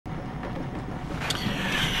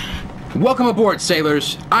Welcome aboard,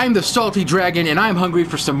 sailors. I'm the Salty Dragon, and I'm hungry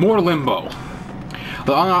for some more Limbo. On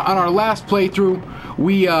our last playthrough,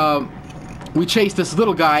 we chased this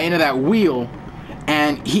little guy into that wheel,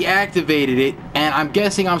 and he activated it, and I'm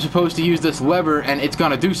guessing I'm supposed to use this lever, and it's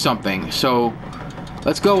gonna do something. So,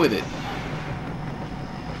 let's go with it.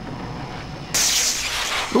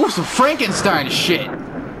 Ooh, some Frankenstein shit.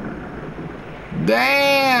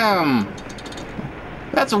 Damn!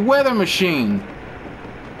 That's a weather machine.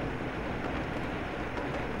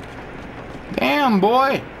 Damn,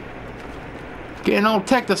 boy. Getting all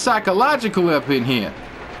techno-psychological up in here.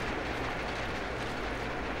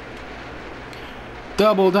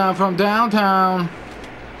 Double down from downtown.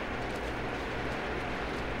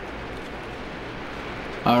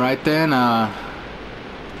 Alright then,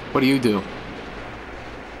 what do you do?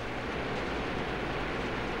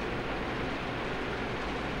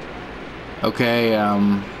 Okay,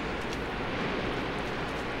 oh,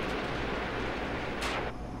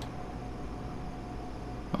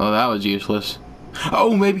 that was useless.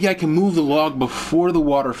 Oh, maybe I can move the log before the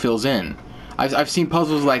water fills in. I've seen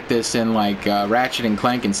puzzles like this in like Ratchet and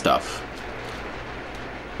Clank and stuff,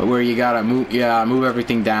 but where you gotta move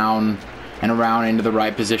everything down and around into the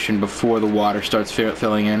right position before the water starts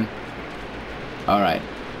filling in. All right,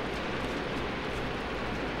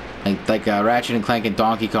 like Ratchet and Clank and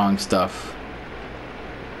Donkey Kong stuff.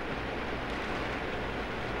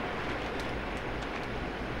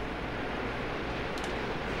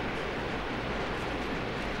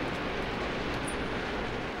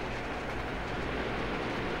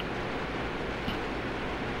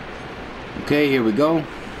 Okay, here we go.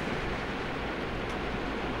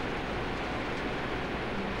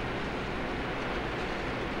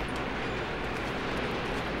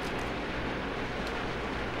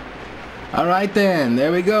 Alright then,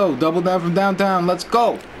 there we go. Double down from downtown. Let's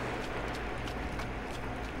go.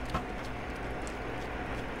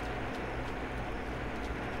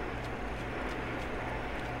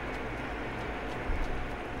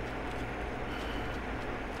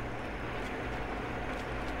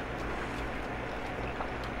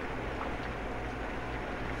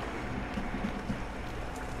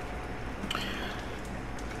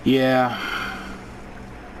 Yeah.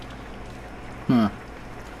 Come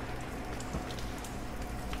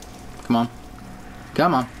on.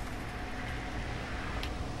 Come on.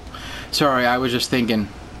 Sorry, I was just thinking.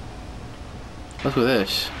 What's with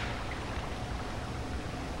this?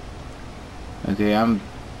 Okay, I'm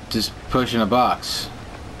just pushing a box.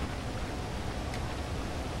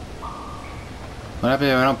 What happens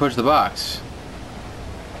if I don't push the box?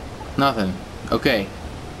 Nothing. Okay.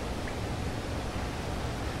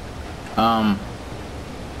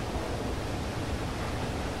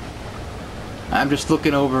 I'm just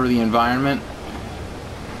looking over the environment.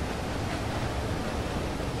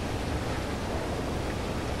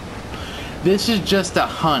 This is just a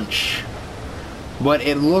hunch, but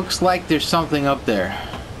it looks like there's something up there.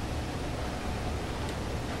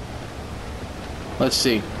 Let's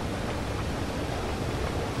see.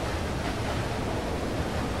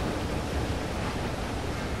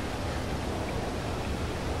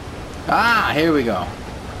 Ah, here we go.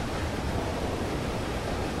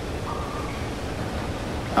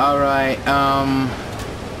 Alright,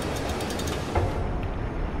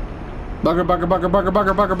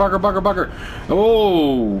 Bugger.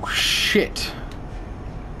 Oh, shit.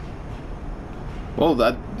 Well,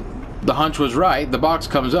 the hunch was right. The box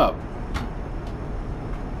comes up.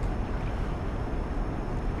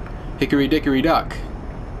 Hickory dickory dock.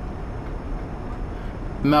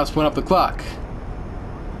 The mouse went up the clock.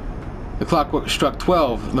 The clock struck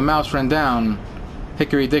 12. The mouse ran down.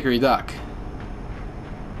 Hickory dickory dock.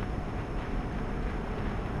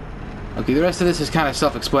 Okay, the rest of this is kind of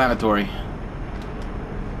self-explanatory.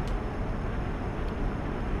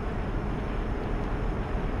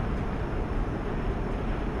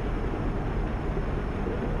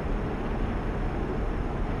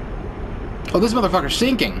 Oh, this motherfucker's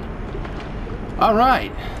sinking. All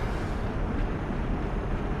right.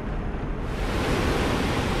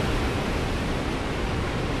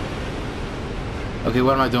 Okay,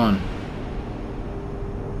 what am I doing?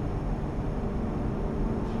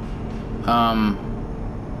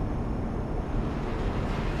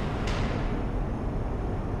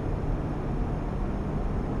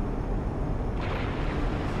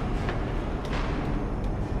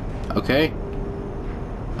 Okay.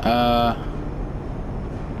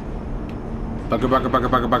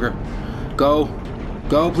 Bugger.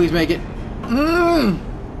 Go, please make it.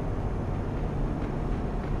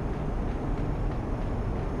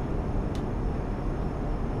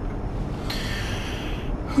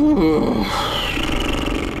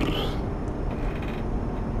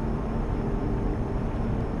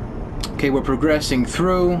 Okay, we're progressing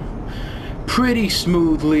through pretty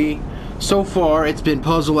smoothly. So far, it's been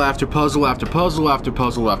puzzle after puzzle after puzzle after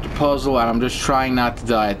puzzle after puzzle, and I'm just trying not to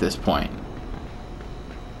die at this point.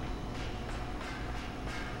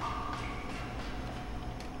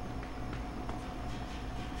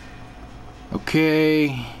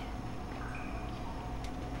 Okay.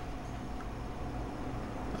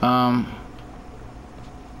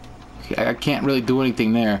 I can't really do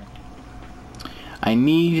anything there. I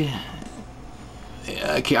need...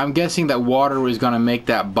 Okay, I'm guessing that water is gonna make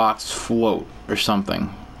that box float or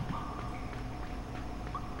something.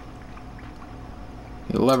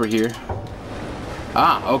 The lever here.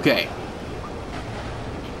 Ah, okay.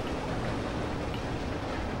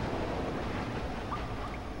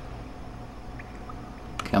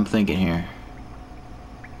 Okay, I'm thinking here.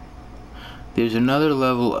 There's another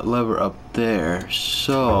lever up there,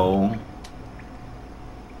 so...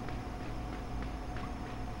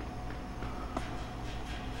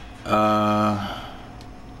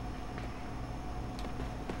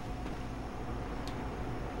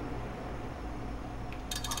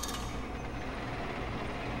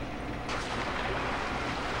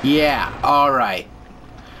 Yeah, alright.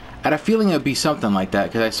 I had a feeling it would be something like that,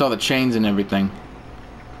 because I saw the chains and everything.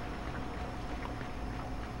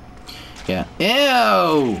 Yeah.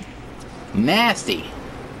 Ew! Nasty.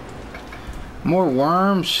 More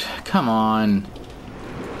worms? Come on.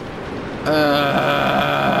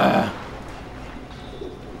 Ah!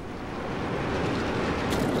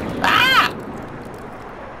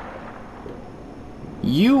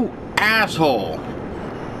 You asshole!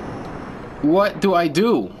 What do I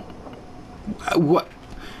do? What?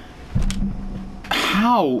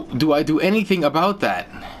 How do I do anything about that?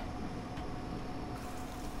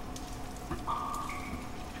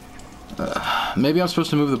 Maybe I'm supposed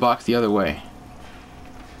to move the box the other way.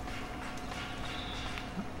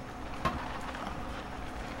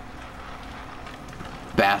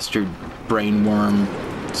 Bastard brainworm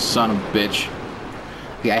son of a bitch.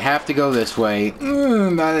 Okay, I have to go this way.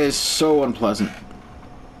 That is so unpleasant.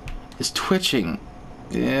 It's twitching.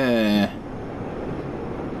 Yeah.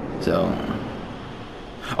 So.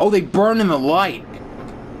 Oh, they burn in the light.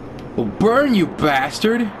 Well, burn, you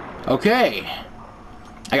bastard. Okay.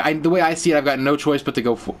 The way I see it, I've got no choice but to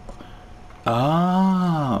go for...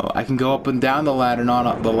 Oh, I can go up and down the ladder, not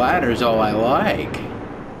up the ladder is all I like.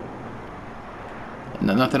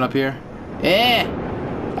 Nothing up here? Eh!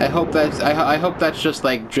 I hope that's just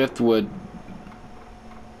like driftwood.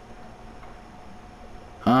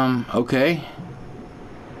 Okay.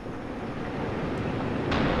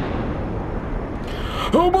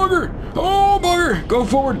 Oh bugger! Oh bugger! Go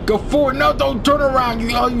forward! Go forward! No, don't turn around!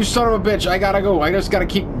 You son of a bitch! I gotta go! I just gotta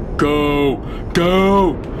keep... Go!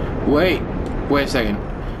 Go! Wait a second.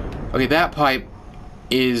 Okay, that pipe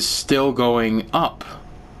is still going up,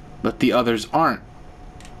 but the others aren't.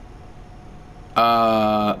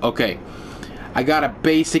 Okay. I got a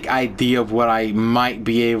basic idea of what I might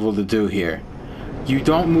be able to do here. You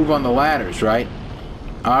don't move on the ladders, right?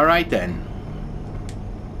 Alright then.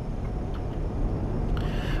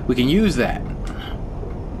 We can use that.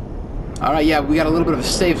 Alright, yeah, we got a little bit of a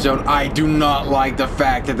safe zone. I do not like the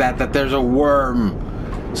fact that there's a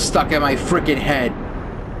worm stuck in my frickin' head.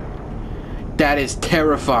 That is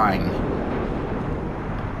terrifying.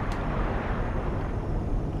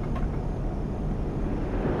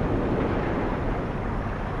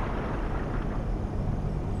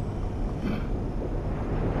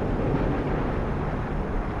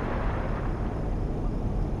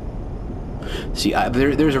 See,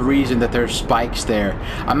 there's a reason that there's spikes there.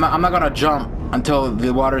 I'm not gonna jump until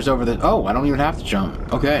the water's over the... Oh, I don't even have to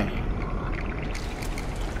jump. Okay.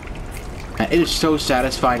 It is so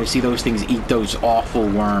satisfying to see those things eat those awful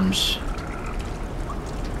worms.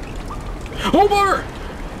 Oh, water!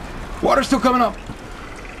 Water's still coming up.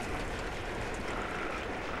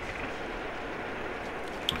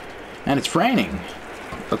 And it's raining.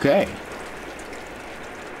 Okay.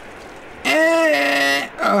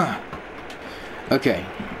 Okay.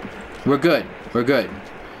 We're good. We're good.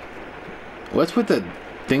 What's with the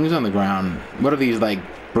things on the ground? What are these, like,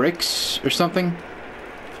 bricks or something?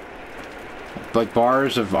 Like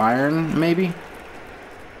bars of iron, maybe?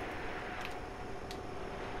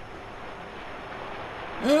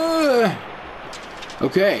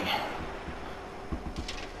 Okay.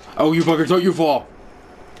 Oh, you buggers, don't you fall.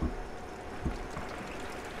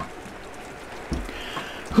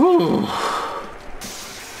 Whew.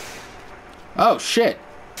 Oh, shit.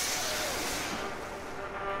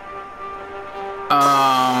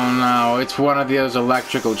 Oh, no. It's one of those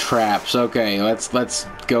electrical traps. Okay, let's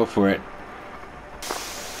go for it.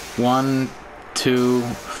 1, 2,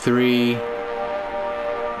 3.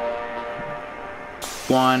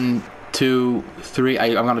 1, 2, 3.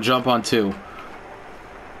 I'm gonna jump on 2.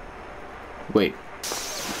 Wait.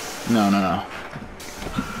 No.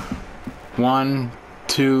 1,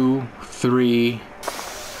 2, 3.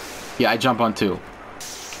 Yeah, I jump on 2.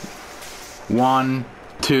 1,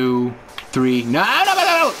 2, 3.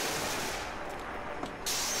 No!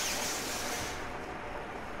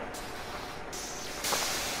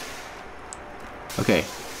 Okay.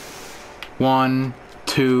 1,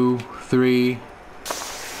 2, 3.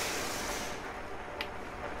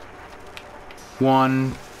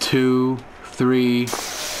 1, 2, 3.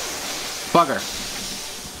 Bugger.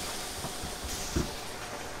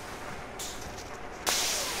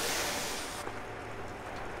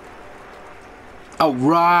 Oh,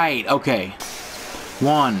 right. Okay.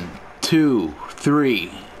 1, 2,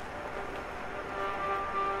 3.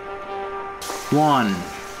 1,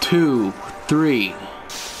 2, 3.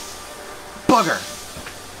 Bugger.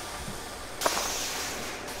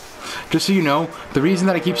 Just so you know, the reason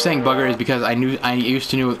that I keep saying bugger is because I used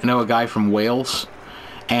to know a guy from Wales,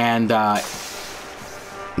 and that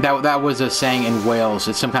was a saying in Wales.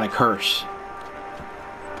 It's some kind of curse.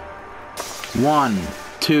 1,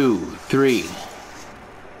 2, 3.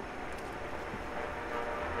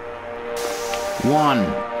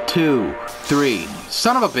 1, 2, 3.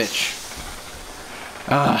 Son of a bitch.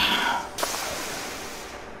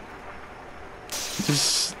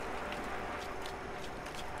 Just...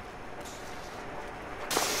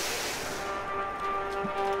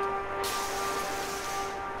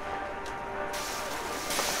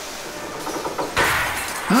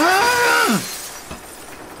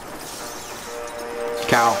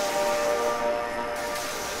 Cow.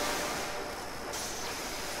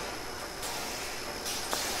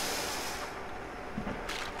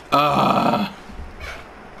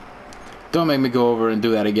 Don't make me go over and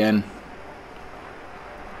do that again.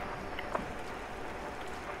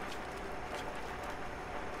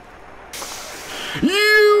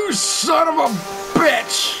 You son of a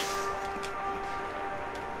bitch!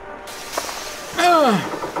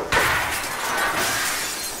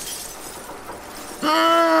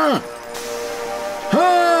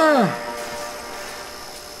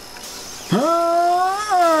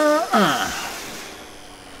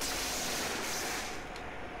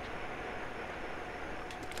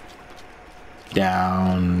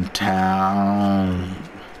 Downtown.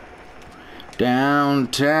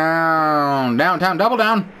 Downtown. Downtown. Double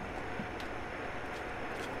down.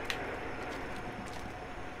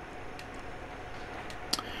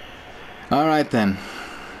 Alright then.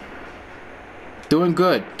 Doing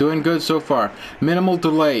good. Doing good so far. Minimal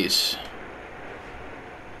delays.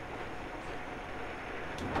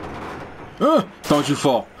 Don't you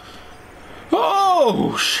fall.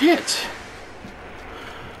 Oh, shit.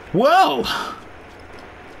 Well,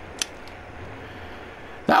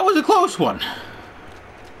 that was a close one.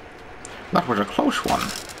 That was a close one.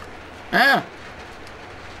 Yeah.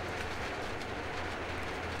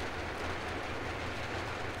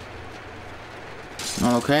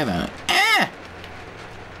 Okay then.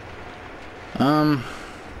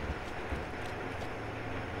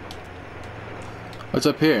 What's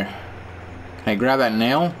up here? Can I grab that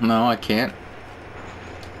nail? No, I can't.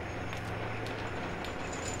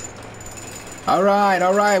 Alright,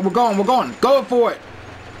 alright, we're going. Go for it!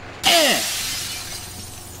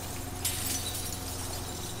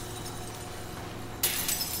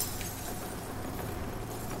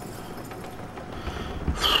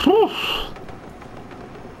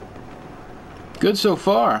 Good so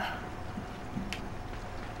far.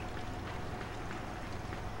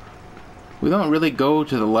 We don't really go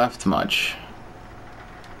to the left much.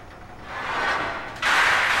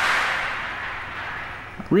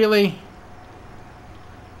 Really?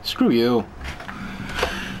 Screw you.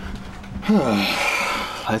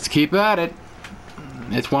 Let's keep at it.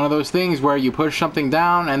 It's one of those things where you push something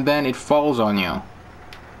down and then it falls on you.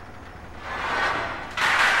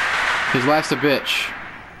 Because life's a bitch.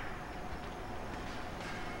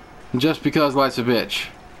 Just because life's a bitch.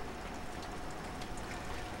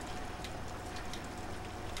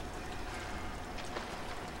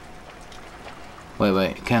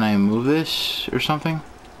 Wait, can I move this or something?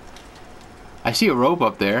 I see a rope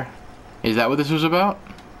up there. Is that what this was about?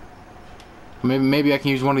 Maybe I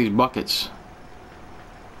can use one of these buckets.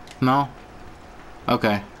 No?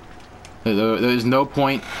 Okay. There's no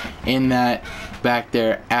point in that back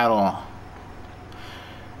there at all.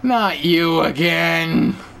 Not you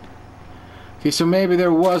again! Okay, so maybe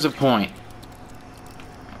there was a point.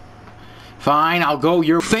 Fine, I'll go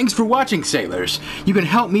your... Thanks for watching, sailors. You can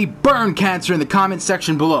help me burn cancer in the comment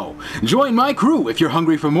section below. Join my crew if you're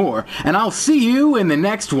hungry for more, and I'll see you in the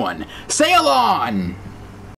next one. Sail on!